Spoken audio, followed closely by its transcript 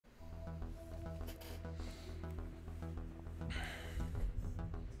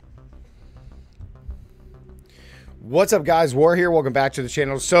What's up, guys? War here. Welcome back to the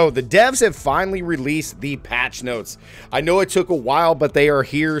channel. So the devs have finally released the patch notes. I know it took a while, but they are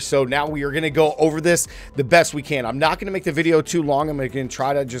here. So now we are going to go over this the best we can. I'm not going to make the video too long. I'm going to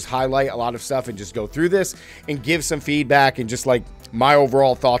try to just highlight a lot of stuff and just go through this and give some feedback and just like my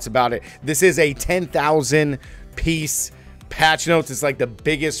overall thoughts about it. This is a 10,000 piece patch notes. It's like the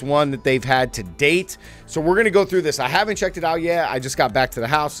biggest one that they've had to date. So we're going to go through this. I haven't checked it out yet. I just got back to the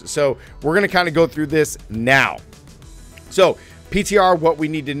house. So we're going to kind of go through this now. So PTR, what we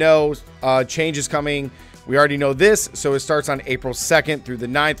need to know, changes coming. We already know this. So it starts on April 2nd through the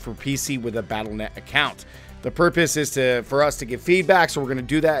 9th for PC with a Battlenet account. The purpose is for us to give feedback. So we're going to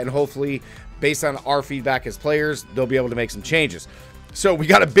do that. And hopefully based on our feedback as players, they'll be able to make some changes. So we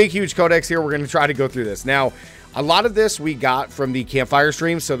got a big, huge codex here. We're going to try to go through this. Now, a lot of this we got from the campfire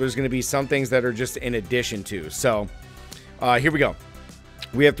stream. So there's going to be some things that are just in addition to. So here we go.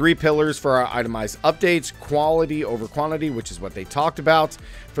 We have 3 pillars for our itemized updates: quality over quantity, which is what they talked about.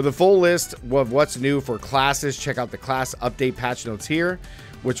 For the full list of what's new for classes, check out the class update patch notes here,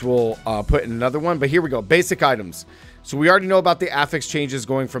 which we'll put in another one. But here we go. Basic items. So we already know about the affix changes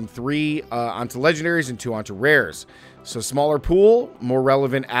going from 3 onto legendaries and 2 onto rares. So smaller pool, more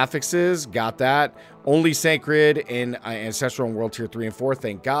relevant affixes. Got that. Only sacred in Ancestral and World Tier 3 and 4.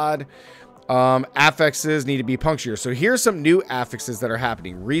 Thank God. Affixes need to be punctured. So here's some new affixes that are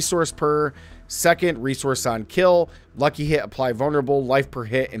happening: resource per second, resource on kill, lucky hit, apply vulnerable, life per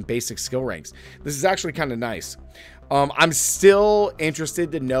hit, and basic skill ranks. This is actually kind of nice. I'm still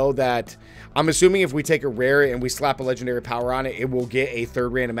interested to know that. I'm assuming if we take a rare and we slap a legendary power on it, it will get a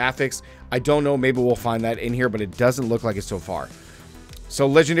 3rd random affix. I don't know. Maybe we'll find that in here, but it doesn't look like it so far. So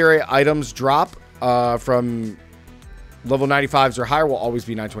legendary items drop from level 95s or higher will always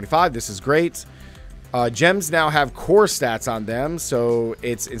be 925. This is great. Gems now have core stats on them. So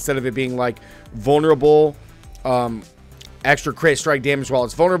it's, instead of it being like vulnerable, extra crit strike damage while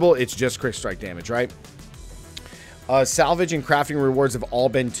it's vulnerable, it's just crit strike damage, right? Salvage and crafting rewards have all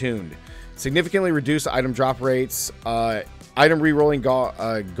been tuned. Significantly reduced item drop rates. Item rerolling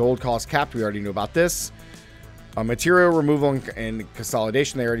gold cost capped. We already knew about this. Material removal and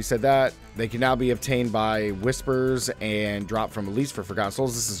consolidation. They already said that. They can now be obtained by whispers and drop from elites for Forgotten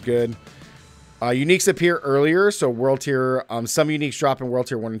Souls. This is good. Uniques appear earlier. So world tier, some uniques drop in world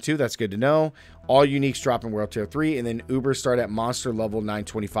tier 1 and 2. That's good to know. All uniques drop in world tier 3. And then Ubers start at monster level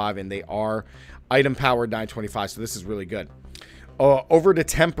 925. And they are item powered 925. So this is really good. Over to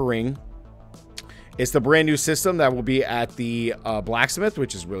tempering. It's the brand new system that will be at the blacksmith,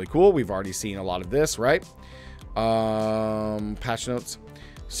 which is really cool. We've already seen a lot of this, right? Patch notes.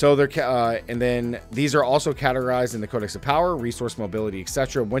 So they're and then these are also categorized in the Codex of Power, resource mobility,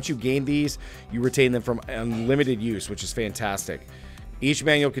 etc. Once you gain these, you retain them from unlimited use, which is fantastic. Each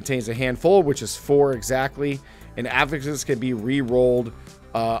manual contains a handful, which is 4 exactly, and affixes can be re-rolled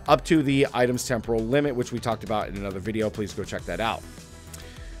up to the item's temporal limit, which we talked about in another video. Please go check that out.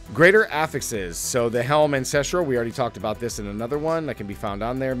 Greater affixes. So the helm ancestral, we already talked about this in another one that can be found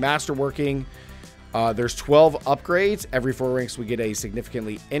on there. Masterworking. There's 12 upgrades. Every 4 ranks we get a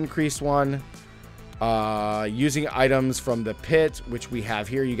significantly increased one. Using items from the pit, which we have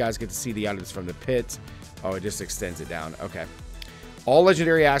here. You guys get to see the items from the pit. Oh, it just extends it down. Okay. All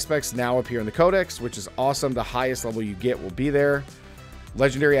legendary aspects now appear in the codex, which is awesome. The highest level you get will be there.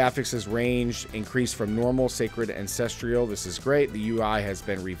 Legendary affixes range increased from normal, sacred, ancestral. This is great. The UI has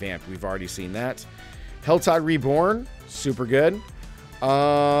been revamped. We've already seen that. Helltide Reborn, super good.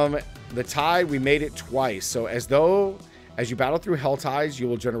 The Tide, we made it twice. So as you battle through Helltides, you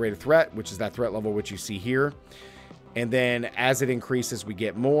will generate a threat, which is that threat level which you see here. And then as it increases, we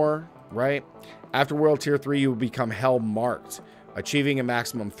get more, right? After World Tier 3, you will become Hell Marked, achieving a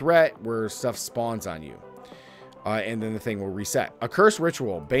maximum threat where stuff spawns on you. And then the thing will reset. A Curse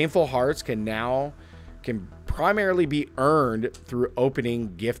Ritual. Baneful Hearts can primarily be earned through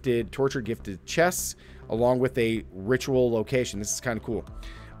opening tortured gifted chests along with a ritual location. This is kind of cool.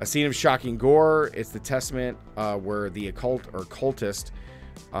 A Scene of Shocking Gore. It's the testament where the occult or cultist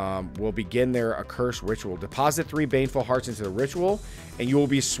will begin their accursed ritual. Deposit 3 Baneful Hearts into the ritual, and you will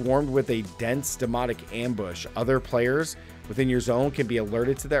be swarmed with a dense demonic ambush. Other players within your zone can be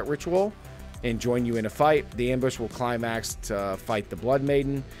alerted to that ritual and join you in a fight. The ambush will climax to fight the Blood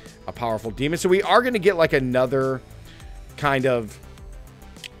Maiden, a powerful demon. So we are going to get like another kind of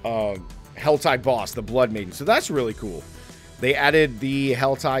Helltide boss, the Blood Maiden. So that's really cool. They added the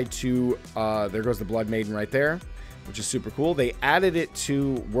Helltide to, there goes the Blood Maiden right there, which is super cool. They added it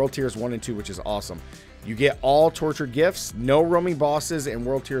to World Tiers 1 and 2, which is awesome. You get all tortured gifts, no roaming bosses in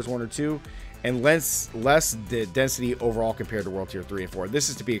World Tiers 1 or 2, and less density overall compared to World Tier 3 and 4. This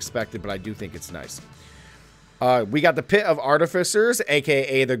is to be expected, but I do think it's nice. We got the Pit of Artificers,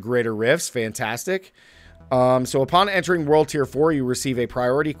 aka the Greater Rifts. Fantastic. So upon entering World Tier 4, you receive a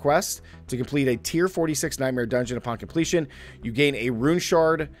priority quest to complete a Tier 46 Nightmare Dungeon. Upon completion, you gain a Rune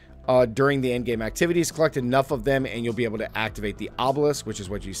Shard during the endgame activities. Collect enough of them and you'll be able to activate the Obelisk, which is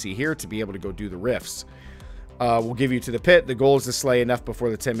what you see here, to be able to go do the rifts. We'll give you to the pit. The goal is to slay enough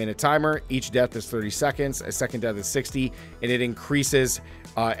before the 10-minute timer. Each death is 30 seconds. A second death is 60, and it increases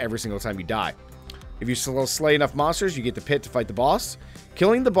every single time you die. If you slay enough monsters, you get the pit to fight the boss.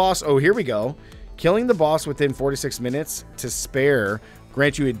 Killing the boss, oh, here we go. Killing the boss within 46 minutes to spare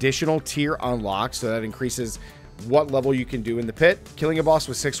grants you additional tier unlocks, so that increases what level you can do in the pit. Killing a boss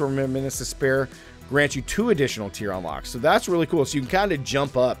with 6 or more minutes to spare grants you 2 additional tier unlocks. So that's really cool. So you can kind of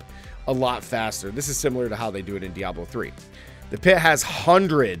jump up a lot faster. This is similar to how they do it in Diablo 3. The pit has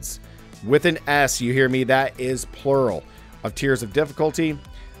hundreds, with an S, you hear me, that is plural, of tiers of difficulty.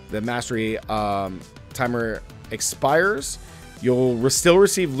 The mastery timer expires. You'll still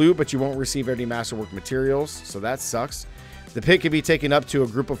receive loot, but you won't receive any masterwork materials, so that sucks. The pit can be taken up to a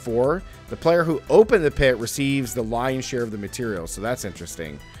group of 4. The player who opened the pit receives the lion's share of the materials, so that's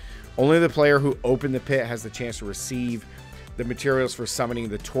interesting. Only the player who opened the pit has the chance to receive the materials for summoning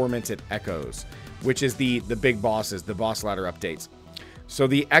the Tormented Echoes, which is the big bosses, the boss ladder updates. So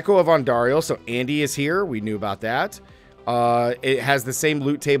the Echo of Ondariel, so Andy is here. We knew about that. It has the same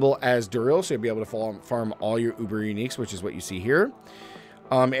loot table as Duriel, so you'll be able to farm all your Uber Uniques, which is what you see here.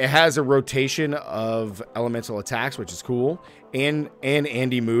 It has a rotation of elemental attacks, which is cool, and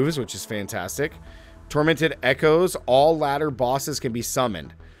Andy moves, which is fantastic. Tormented Echoes, all ladder bosses can be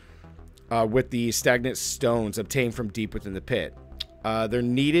summoned with the stagnant stones obtained from deep within the pit. They're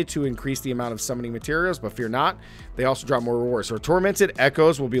needed to increase the amount of summoning materials, but fear not, they also drop more rewards. So Tormented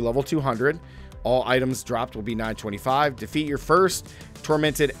Echoes will be level 200. All items dropped will be 925. Defeat your first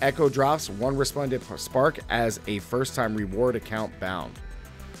Tormented Echo drops 1 Resplendent Spark as a first-time reward account bound.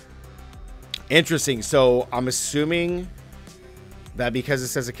 Interesting. So I'm assuming that because it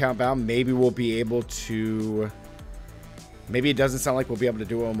says account bound, maybe we'll be able to... Maybe it doesn't sound like we'll be able to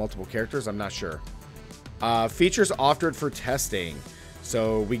do it on multiple characters. I'm not sure. Features offered for testing.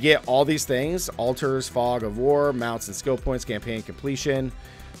 So we get all these things. Altars, Fog of War, mounts and skill points, campaign completion.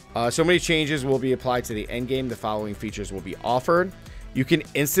 So many changes will be applied to the endgame. The following features will be offered. You can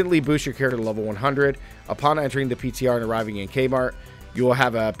instantly boost your character to level 100. Upon entering the PTR and arriving in Kmart, you will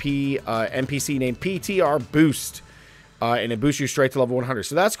have a NPC named PTR Boost. And it boosts you straight to level 100.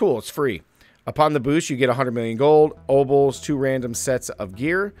 So that's cool. It's free. Upon the boost, you get 100 million gold, obols, 2 random sets of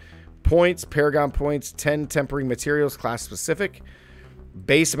gear, points, Paragon points, 10 tempering materials, class specific,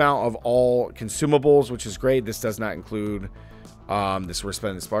 base amount of all consumables, which is great. This does not include this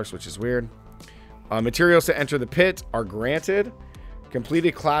Resplendent Sparks, which is weird. Materials to enter the pit are granted.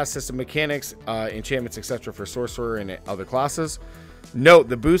 Completed class system mechanics, enchantments, etc. for sorcerer and other classes. Note,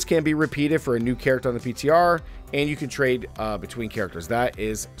 the boost can be repeated for a new character on the PTR, and you can trade between characters. That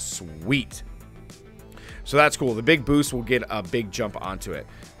is sweet. So that's cool. The big boost will get a big jump onto it.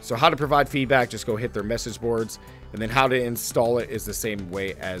 So how to provide feedback, just go hit their message boards. And then how to install it is the same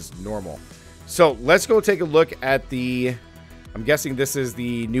way as normal. So let's go take a look at the... I'm guessing this is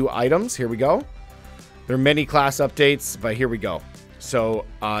the new items. Here we go. There are many class updates, but here we go. So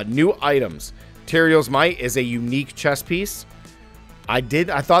new items. Teriel's Might is a unique chess piece. I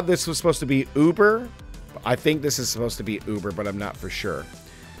thought this was supposed to be Uber. I think this is supposed to be Uber, but I'm not for sure.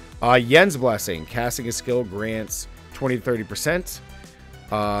 Yen's Blessing. Casting a skill grants 20 to 30%.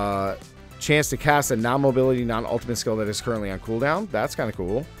 Chance to cast a non-mobility, non-ultimate skill that is currently on cooldown. That's kind of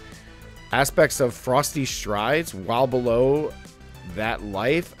cool. Aspects of Frosty Strides. While below that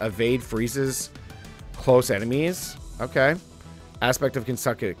life, evade freezes close enemies. Okay. Aspect of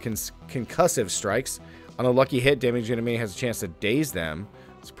concussive strikes. On a lucky hit, damaged enemy has a chance to daze them.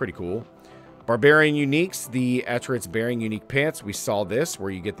 It's pretty cool. Barbarian Uniques, the Atrit's Bearing Unique Pants. We saw this,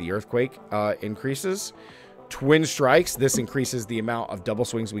 where you get the Earthquake increases. Twin Strikes, this increases the amount of double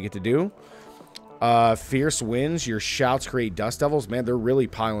swings we get to do. Fierce Winds, your shouts create Dust Devils. Man, they're really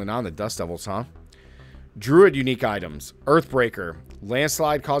piling on the Dust Devils, huh? Druid Unique Items. Earthbreaker,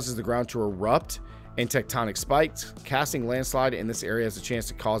 landslide causes the ground to erupt and tectonic spikes. Casting landslide in this area has a chance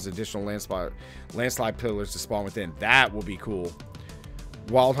to cause additional landslide pillars to spawn within. That will be cool.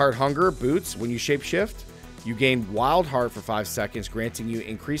 Wildheart Hunger Boots. When you shapeshift, you gain Wildheart for 5 seconds, granting you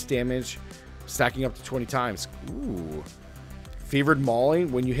increased damage, stacking up to 20 times. Ooh. Fevered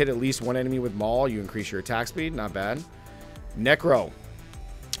Mauling. When you hit at least one enemy with Maul, you increase your attack speed. Not bad. Necro.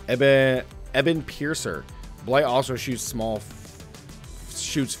 Ebon Piercer. Blight also shoots 4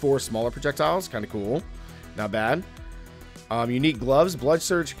 smaller projectiles. Kind of cool. Not bad. Unique gloves. Blood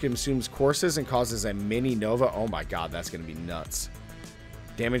Surge consumes courses and causes a mini nova. Oh my god, that's going to be nuts.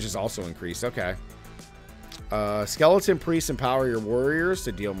 Damage is also increased. Okay. Skeleton Priests empower your warriors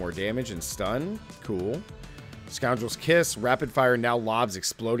to deal more damage and stun. Cool. Scoundrel's Kiss. Rapid Fire now lobs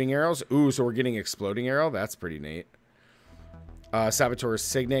exploding arrows. Ooh, so we're getting exploding arrow. That's pretty neat. Saboteur's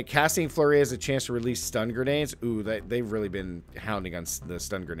Signet. Casting Flurry has a chance to release stun grenades. Ooh, they've really been hounding on the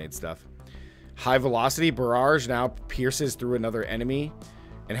stun grenade stuff. High Velocity. Barrage now pierces through another enemy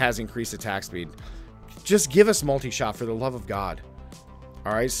and has increased attack speed. Just give us multi-shot for the love of God.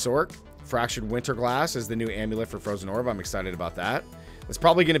 All right, Sork. Fractured Winter Glass is the new amulet for Frozen Orb. I'm excited about that. That's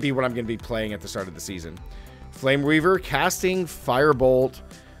probably going to be what I'm going to be playing at the start of the season. Flame Weaver. Casting Firebolt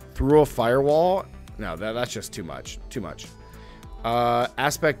through a firewall. No, that's just too much. Too much.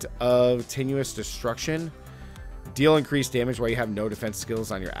 Aspect of Tenuous Destruction. Deal increased damage while you have no defense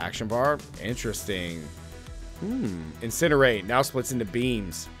skills on your action bar. Interesting. Incinerate. Now splits into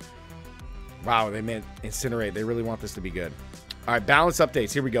beams. Wow, they meant Incinerate. They really want this to be good. All right, balance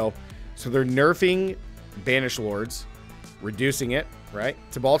updates. Here we go. So they're nerfing Banish Lords. Reducing it, right?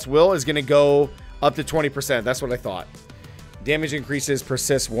 Tibalt's Will is going to go up to 20%. That's what I thought. Damage increases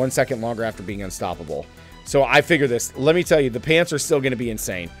persists 1 second longer after being unstoppable. So I figure this. Let me tell you, the pants are still going to be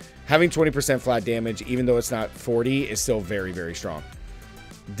insane. Having 20% flat damage, even though it's not 40, is still very, very strong.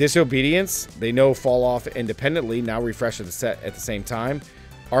 Disobedience, they know fall off independently. Now refresh the set at the same time.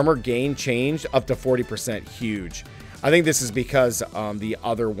 Armor gain changed up to 40%. Huge. I think this is because the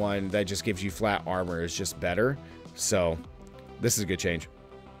other one that just gives you flat armor is just better. So this is a good change.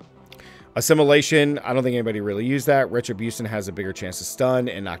 Assimilation, I don't think anybody really used that. Retribution has a bigger chance to stun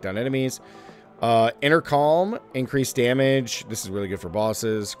and knock down enemies. Inner Calm, increased damage. This is really good for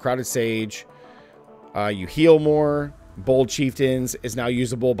bosses. Crowded Sage, you heal more. Bold Chieftains is now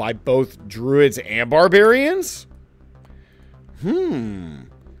usable by both Druids and Barbarians.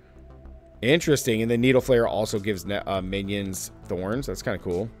 Interesting. And then Needle Flare also gives minions thorns. That's kind of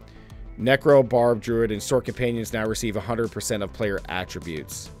cool. Necro, Barb, Druid, and Sork companions now receive 100% of player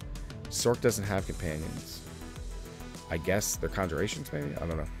attributes. Sork doesn't have companions. I guess they're conjurations, maybe? I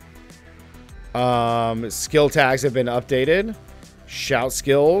don't know. Skill tags have been updated. Shout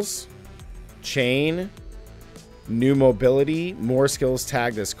skills. Chain. New mobility. More skills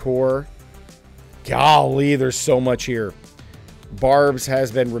tagged as core. Golly, there's so much here. Barbs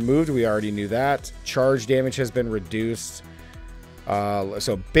has been removed. We already knew that. Charge damage has been reduced.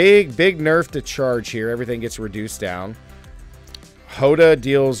 So big nerf to charge here. Everything gets reduced down. Hoda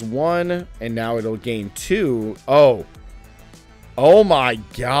deals 1, and now it'll gain 2. Oh my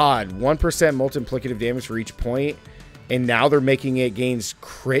god. 1% multiplicative damage for each point. And now they're making it gains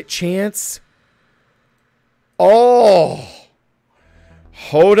crit chance. Oh.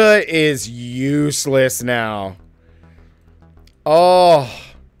 Hoda is useless now. Oh,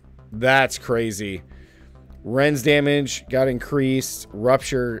 that's crazy. Ren's damage got increased.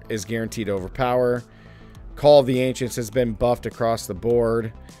 Rupture is guaranteed to overpower. Call of the Ancients has been buffed across the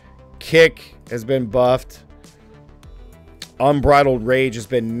board. Kick has been buffed. Unbridled Rage has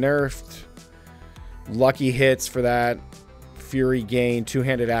been nerfed. Lucky hits for that. Fury gain.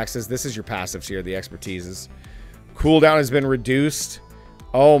 Two-handed axes. This is your passives here, the expertises. Cooldown has been reduced.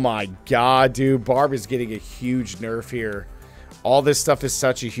 Oh my god, dude. Barb is getting a huge nerf here. All this stuff is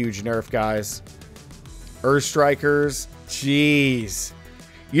such a huge nerf, guys. Earth Strikers. Jeez.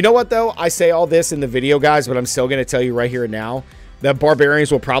 You know what, though? I say all this in the video, guys, but I'm still going to tell you right here and now that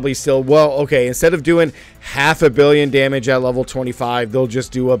Barbarians will probably still... Well, okay, instead of doing 500 million damage at level 25, they'll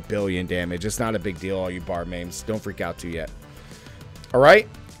just do 1 billion damage. It's not a big deal, all you Barb mains. Don't freak out too yet. All right.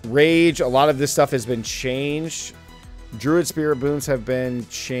 Rage. A lot of this stuff has been changed. Druid Spirit Boons have been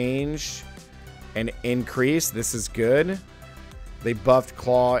changed and increased. This is good. They buffed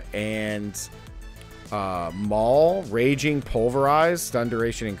Claw and Maul. Raging, Pulverize. Stun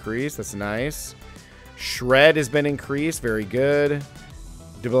duration increased. That's nice. Shred has been increased. Very good.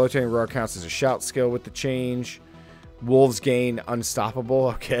 Debilitating Roar counts as a shout skill with the change. Wolves gain Unstoppable.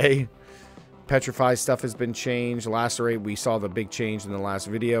 Okay. Petrify stuff has been changed. Lacerate, we saw the big change in the last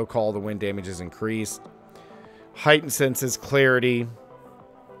video. Call the Wind damage is increased. Heightened Senses, Clarity.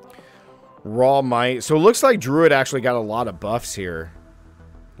 Raw Might. So it looks like Druid actually got a lot of buffs here.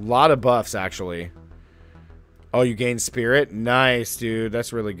 A lot of buffs, actually. Oh, you gain Spirit? Nice, dude.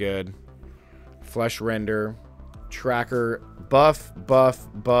 That's really good. Flesh Render. Tracker. Buff, buff,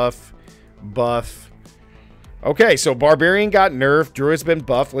 buff, buff. Okay, so Barbarian got nerfed. Druid's been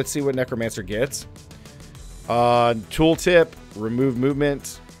buffed. Let's see what Necromancer gets. Tooltip. Remove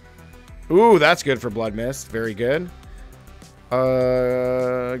movement. Ooh, that's good for Blood Mist. Very good.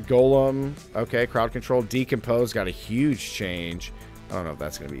 Golem. Okay, crowd control. Decompose got a huge change. I don't know if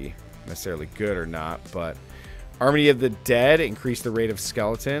that's going to be necessarily good or not, but Army of the Dead increased the rate of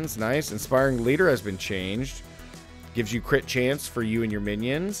skeletons. Nice. Inspiring Leader has been changed. Gives you crit chance for you and your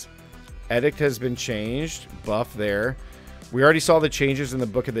minions. Edict has been changed. Buff there. We already saw the changes in the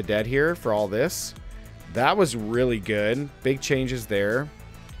Book of the Dead here for all this. That was really good. Big changes there.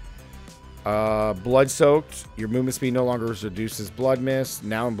 Blood Soaked. Your movement speed no longer reduces Blood Mist.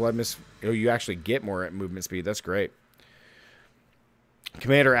 Now in Blood Mist, oh, you actually get more movement speed. That's great.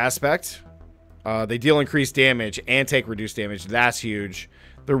 Commander Aspect. They deal increased damage and take reduced damage. That's huge.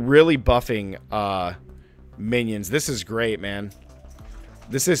 They're really buffing minions. This is great, man.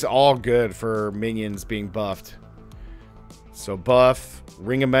 This is all good for minions being buffed. So buff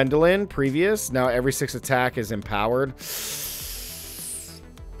Ring of Mendelin, previous. Now every 6 attack is empowered.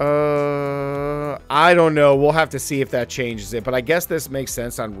 I don't know. We'll have to see if that changes it. But I guess this makes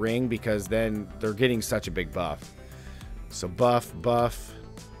sense on Ring because then they're getting such a big buff. So buff.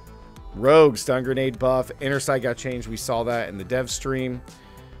 Rogue stun grenade buff. Inner sight got changed. We saw that in the dev stream.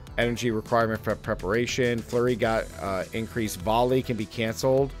 Energy requirement for preparation. Flurry got increased. Volley can be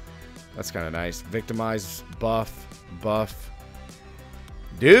canceled. That's kind of nice. Victimize buff.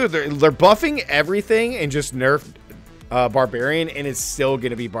 Dude, they're buffing everything and just nerfed Barbarian, and it's still going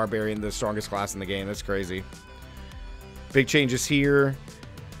to be Barbarian, the strongest class in the game. That's crazy. Big changes here.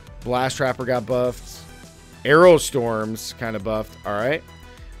 Blast Trapper got buffed. Arrow Storms kind of buffed. All right.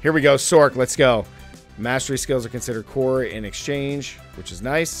 Here we go. Sork, let's go. Mastery skills are considered core in exchange, which is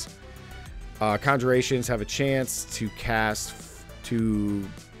nice. Conjurations have a chance to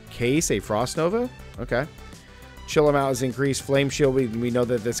case a Frost Nova. Okay. Chill amount is increased. Flame Shield, we know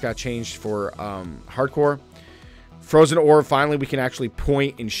that this got changed for hardcore. Frozen Orb, finally we can actually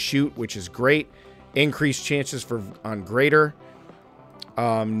point and shoot, which is great. Increased chances on greater.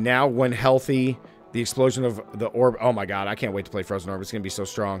 Now when healthy, the explosion of the orb. Oh my god, I can't wait to play Frozen Orb. It's going to be so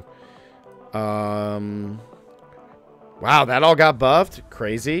strong. Wow, that all got buffed.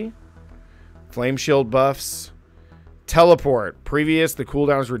 Crazy. Flame Shield buffs. Teleport. Previous, the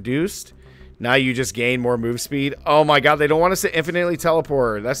cooldown is reduced. Now you just gain more move speed. Oh my god, they don't want us to infinitely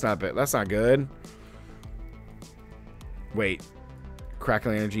teleport. That's not good. Wait.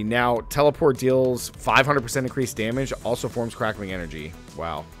 Crackling energy. Now, teleport deals 500% increased damage. Also forms crackling energy.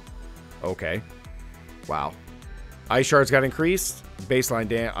 Wow. Okay. Wow. Ice shards got increased.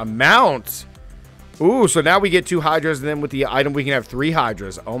 Baseline amount. Ooh, so now we get 2 Hydras, and then with the item we can have 3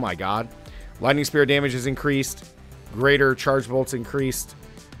 Hydras. Oh my god. Lightning Spear damage is increased. Greater charge bolts increased.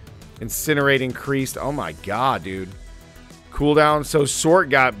 Incinerate increased. Oh my god, dude. Cooldown. So Sort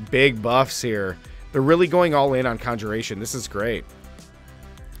got big buffs here. They're really going all in on Conjuration. This is great.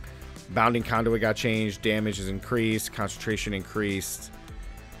 Bounding Conduit got changed. Damage is increased. Concentration increased.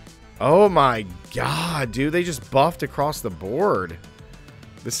 Oh my god, dude. They just buffed across the board.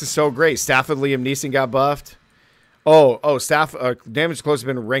 This is so great. Staff of Liam Neeson got buffed. Oh, staff damage explosive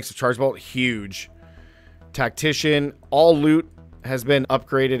in ranks of charge bolt. Huge. Tactician. All loot has been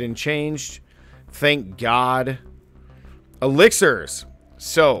upgraded and changed. Thank god. Elixirs.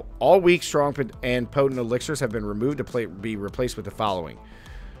 So, all weak, strong, and potent elixirs have been removed to be replaced with the following.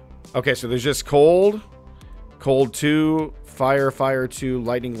 Okay, so there's just cold, cold 2, fire, fire 2,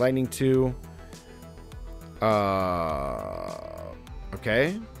 lightning, lightning 2.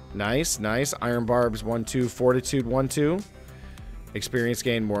 Okay, nice, nice. Iron barbs 1, 2, fortitude 1, 2. Experience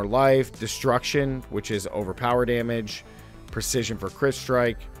gain, more life. Destruction, which is overpower damage. Precision for crit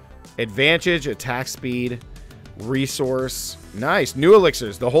strike. Advantage, attack speed. Resource. Nice. New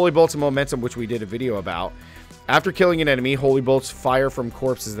elixirs. The Holy Bolts of Momentum, which we did a video about. After killing an enemy, Holy Bolts fire from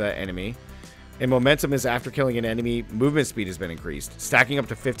corpses of that enemy. And Momentum is after killing an enemy, movement speed has been increased. Stacking up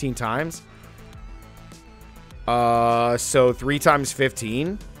to 15 times. So 3 times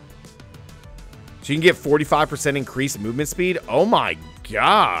 15. So you can get 45% increased movement speed. Oh my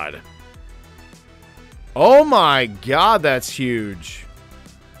god. Oh my god, that's huge.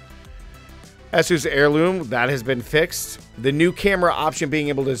 Essu's Heirloom, that has been fixed. The new camera option being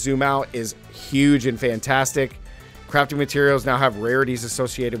able to zoom out is huge and fantastic. Crafting materials now have rarities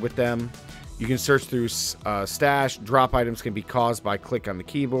associated with them. You can search through stash. Drop items can be caused by click on the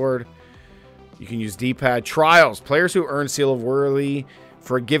keyboard. You can use D-pad. Trials. Players who earn Seal of Worthy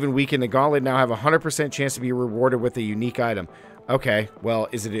for a given week in the Gauntlet now have a 100% chance to be rewarded with a unique item. Okay, well,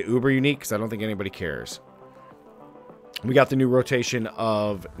 is it an uber unique? Because I don't think anybody cares. We got the new rotation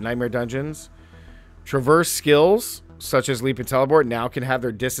of Nightmare Dungeons. Traverse skills, such as Leap and Teleport, now can have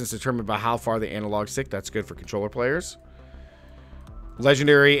their distance determined by how far the analog stick. That's good for controller players.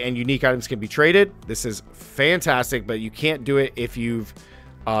 Legendary and unique items can be traded. This is fantastic, but you can't do it if you've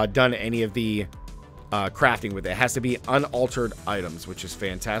done any of the crafting with it. It has to be unaltered items, which is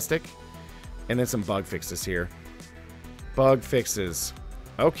fantastic. And then some bug fixes here. Bug fixes.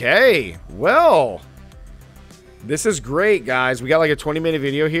 Okay, well, this is great, guys. We got like a 20-minute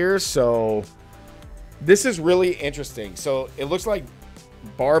video here, so this is really interesting. So it looks like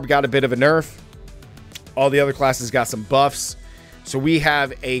Barb got a bit of a nerf. All the other classes got some buffs. So we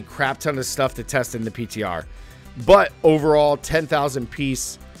have a crap ton of stuff to test in the PTR. But overall, 10,000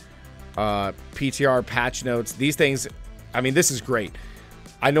 piece PTR patch notes. These things, I mean, this is great.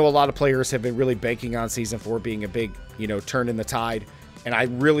 I know a lot of players have been really banking on Season 4 being a big, you know, turn in the tide. And I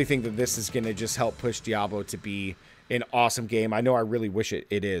really think that this is going to just help push Diablo to be an awesome game. I know I really wish it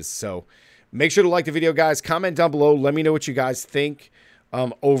is. So make sure to like the video, guys. Comment down below. Let me know what you guys think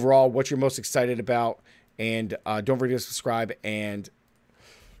overall, what you're most excited about. And don't forget to subscribe. And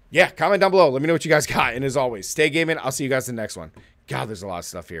yeah, comment down below. Let me know what you guys got. And as always, stay gaming. I'll see you guys in the next one. God, there's a lot of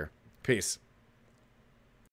stuff here. Peace.